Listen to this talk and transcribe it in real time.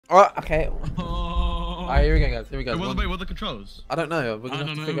Oh, okay. Oh. Alright, here we go, guys. Here we go. Wait, what are the controls? I don't know. We're gonna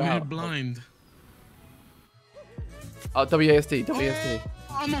have to figure it out. Blind. Oh, WASD. WASD. Oh,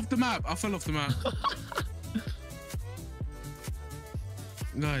 I'm off the map. I fell off the map.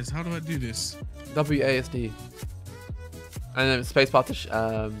 Guys, how do I do this? WASD. And then spacebar to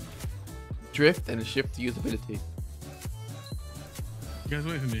drift and shift to usability. You guys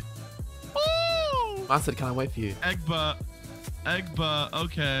wait for me. Oh! Man said, can I wait for you? Egbert. Egbert,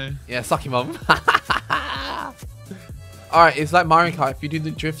 okay. Yeah, suck him, mum. Alright, it's like Mario Kart. If you do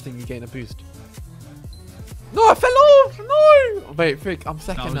the drifting, you gain a boost. No, I fell off! No! Wait, Frick, I'm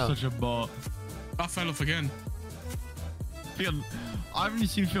second now. That was such a bot. I fell off again. Fion, I've only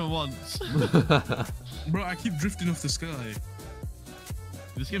seen Fion once. Bro, I keep drifting off the sky.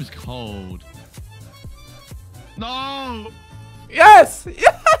 This game's cold. No! Yes!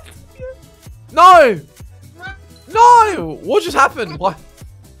 Yes! No! No! What just happened? What?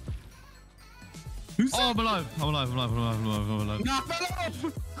 Oh, I'm alive. I'm alive. I'm alive. I'm alive. I'm alive. I'm alive. No, I fell off!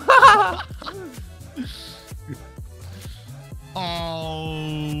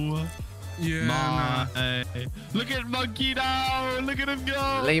 Oh. Yeah, my. Look at Monkey now. Look at him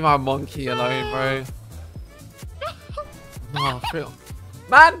go. Leave my monkey alone, bro. Oh, Phil.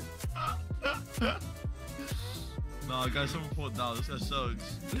 Man! No, guys, someone put down. This guy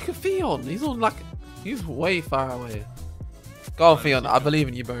sucks. Look at Fion. He's on like... He's way far away. Go on, Fion. I believe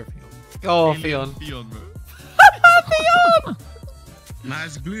in you, bro. Go on, Fion. Fion, bro. Fion! Nah,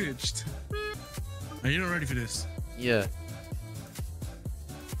 it's glitched. Are you not ready for this? Yeah.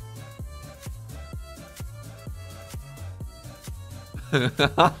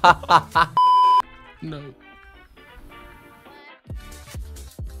 No.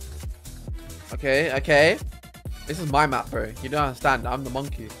 Okay, okay. This is my map, bro. You don't understand. I'm the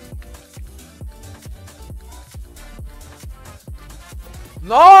monkey.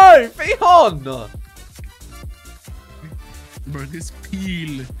 No! Fion! Bro, this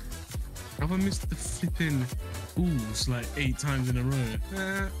peel. Have I missed the flipping balls like 8 times in a row?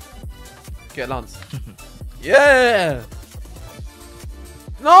 Get Lance. Yeah!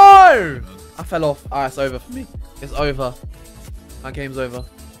 No! I fell off. Ah, it's over for me. It's over. My game's over.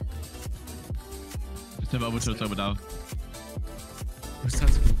 Step over to the top down. Where's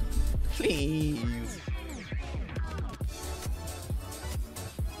tactical? Please.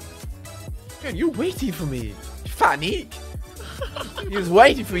 Man, you're waiting for me. Fat Neek. He was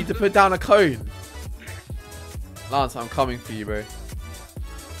waiting for me to put down a cone. Lance, I'm coming for you, bro.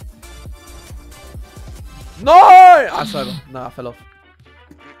 No! I fell off. No, I fell off.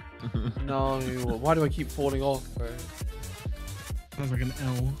 No, why do I keep falling off, bro? Sounds like an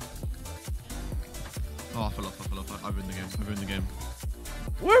L. Oh, I fell off. I fell off. I've ruined the game. I've ruined the game.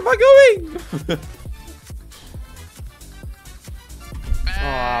 Where am I going?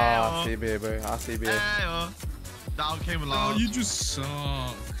 Oh, CB, bro. I CB. Down came along. Oh, you just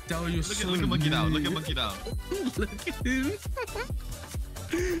suck. Down, you're so Look at Monkey down. Look at Monkey down. Look at him.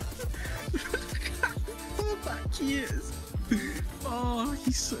 How back he is. Oh,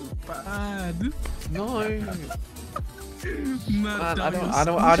 he's so bad. No. Man, I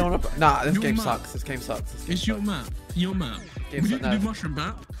don't want to. Nah, this game sucks. This game sucks. This game it's your sucks. map. Your map. We need to do mushroom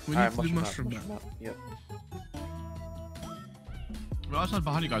map. We need to do mushroom map. Yep. We're outside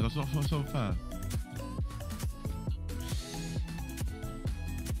behind you guys. That's so fair.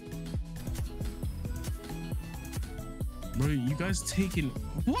 Bro, you guys taking...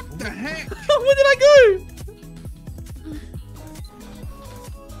 What the heck? Where did I go?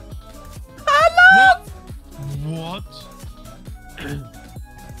 Hello? What?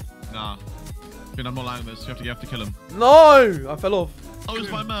 Nah. Finn, I'm not lying this. You have to kill him. No! I fell off. Oh,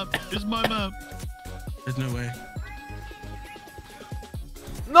 it's my map. It's my map. There's no way.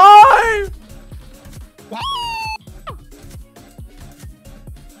 No!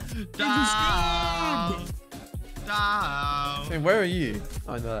 Down. Down. Hey, where are you?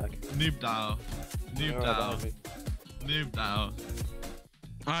 I know that. Noob down. Noob down. Noob down.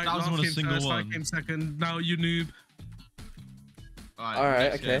 Alright, That wasn't a single first, one. I came second. Now you noob.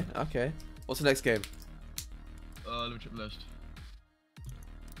 Alright, okay, okay. What's the next game? Let me check the list.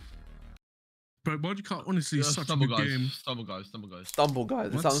 Bro, Body Kart honestly is such a good game. Stumble guys, stumble guys. Stumble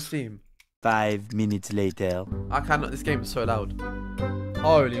Guys. It's on Steam. 5 minutes later. I cannot. This game is so loud.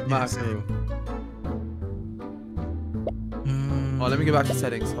 Holy mackerel. Oh, let me go back to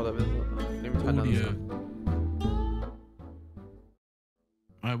settings. Hold up. Let me turn down this one.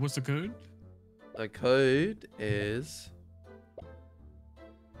 Alright, what's the code? The code is.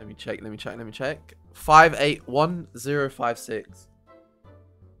 Let me check. 581056.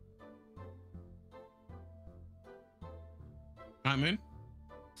 Alright, man.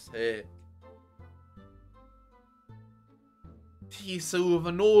 here. T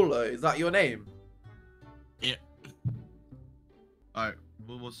Silvanolo, is that your name? Yeah. Alright.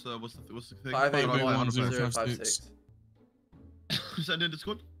 What's the thing? 581056. Is that in the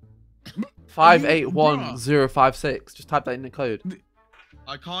Discord? 581056. Just type that in the code.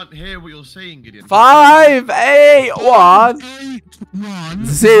 I can't hear what you're saying, Gideon.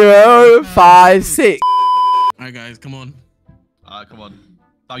 581056. Alright, guys, come on. Alright, come on.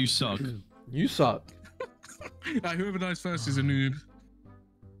 Now you suck. You suck. Alright, whoever dies first is a noob.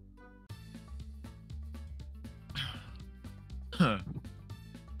 Alright,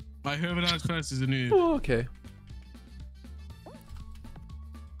 whoever dies first is a noob. Oh, okay.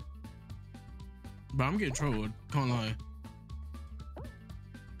 But I'm getting trolled. Can't lie.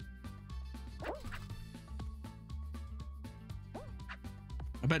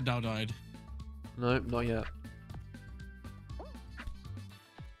 I bet Dow died. No, not yet.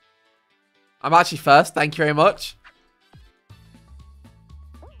 I'm actually first. Thank you very much.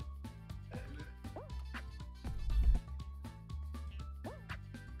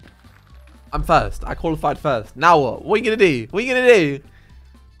 I'm first. I qualified first. Now what? What are you gonna do? What are you gonna do?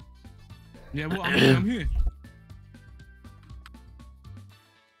 Yeah, well, I'm here.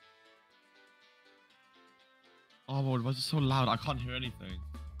 Oh, Lord, why is it so loud? I can't hear anything.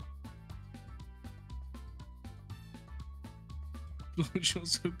 You're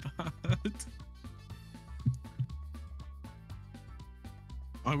so bad.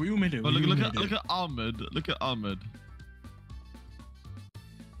 Oh, we all made it. Oh, look at Ahmed. Look at Ahmed.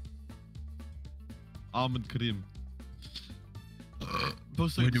 Ahmed Karim.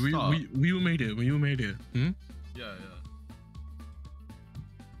 Wait, we all made it. We all made it. Hmm? Yeah.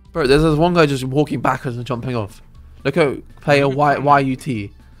 Bro, there's this one guy just walking backwards and jumping off. Look at player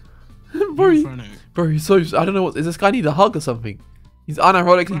YUT. Bro, he's so. I don't know what. Does this guy need a hug or something? He's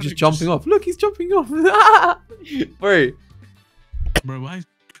unironically just jumping off. Look, he's jumping off. Bro. Bro, why is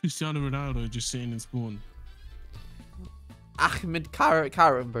Cristiano Ronaldo just sitting in spawn? Ahmed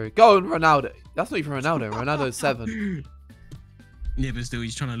Karim, bro. Go on, Ronaldo. That's not even Ronaldo. Ronaldo's 7. Yeah, but still,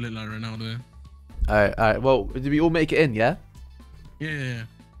 he's trying to look like Ronaldo. Alright. Well, did we all make it in, yeah? Yeah.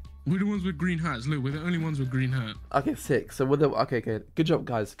 We're the ones with green hats. Look, we're the only ones with green hat. Okay, 6. So we're the okay. Good job,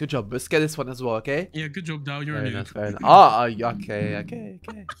 guys. Good job. Let's get this one as well, okay? Yeah, good job, Dow. You're Very a noob. nice, very nice. Okay.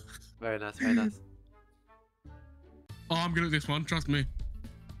 Very nice. Oh, I'm good at this one. Trust me.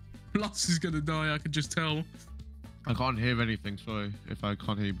 Lux is gonna die. I can just tell. I can't hear anything. Sorry if I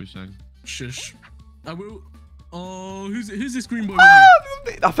can't hear you saying. Shush. I will. Oh, who's this green boy?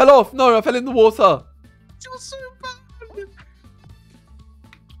 With me? I fell off. No, I fell in the water. You're so bad.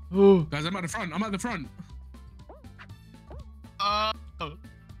 Oh. Guys, I'm at the front.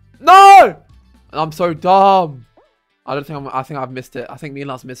 No! I'm so dumb. I think I've missed it. I think me and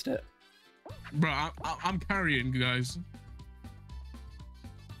Lance missed it. Bro, I'm carrying, guys.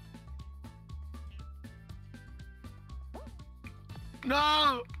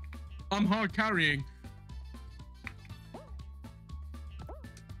 No! I'm hard carrying.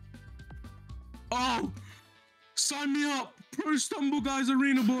 Oh! Sign me up! Pro Stumble Guys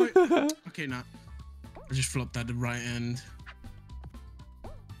Arena boy! Okay, nah. I just flopped at the right end.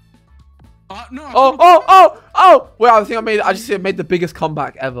 No. Oh! Wait, I think I just made the biggest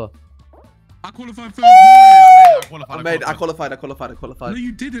comeback ever. I qualified first, boys! I qualified. No,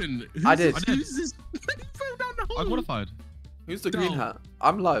 you didn't. I did. Who's this? You fell down the hole. I qualified. Who's the green hat?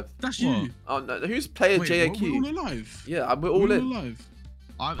 I'm live. That's you. Oh no, who's player Wait, JAQ? we're all alive. Yeah, we're all in. Alive.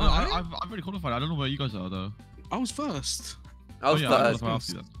 I've already qualified. I don't know where you guys are though. I was first. I was I third. qualified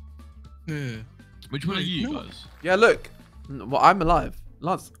after you then. Yeah. Which one are Wait, you no. guys? Yeah, look. Well, I'm alive.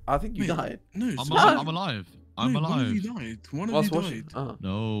 Lance, I think you Wait. died. No, I'm sorry. alive. No, I'm One of alive. you died. One of I was you watching. died.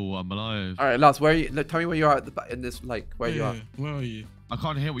 No, I'm alive. All right, Lance, where are you? Look, tell me where you are at the in this where you are. Where are you? I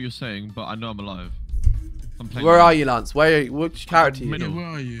can't hear what you're saying, but I know I'm alive. I'm playing. Where are you, Lance? Which character are you? Yeah, Middle. where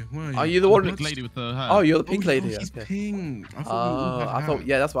are you? Are you the one? Pink lady with the hair. Oh, you're the pink lady. He's Okay. pink. I thought I thought.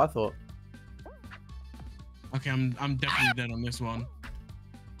 Yeah, that's what I thought. Okay, I'm definitely dead on this one.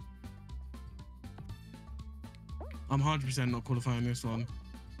 I'm 100% not qualifying this one.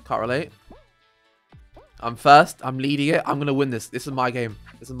 Can't relate. I'm first. I'm leading it. I'm gonna win this. This is my game.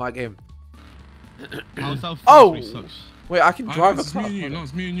 Oh! Sucks. Wait, I can drive a It's car. me and you. No,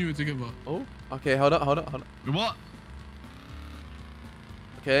 it's me and you together. Oh, okay. Hold on. What?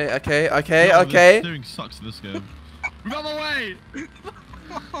 Okay. The steering sucks in this game. Move out my way!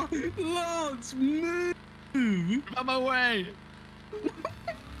 Lance, move! Move out my way!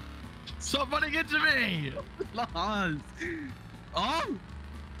 Stop running into me! Lance! Oh!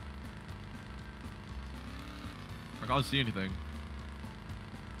 I can't see anything.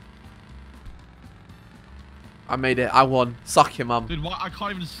 I made it. I won. Suck your mum. Dude, why? I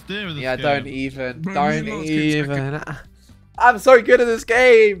can't even steer in this Yeah, game. don't even. Bro, Don't me and Lars even. I'm so good at this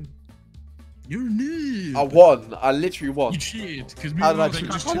game. You're a noob. I won. I literally won. You cheated. Because How did I cheat?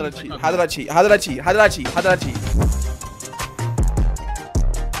 How did I cheat? How did I cheat? How did I cheat? How did I cheat? How did I cheat?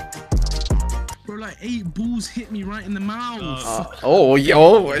 Bro, like 8 balls hit me right in the mouth. Oh,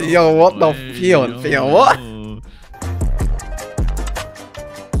 yo, what the feel? What?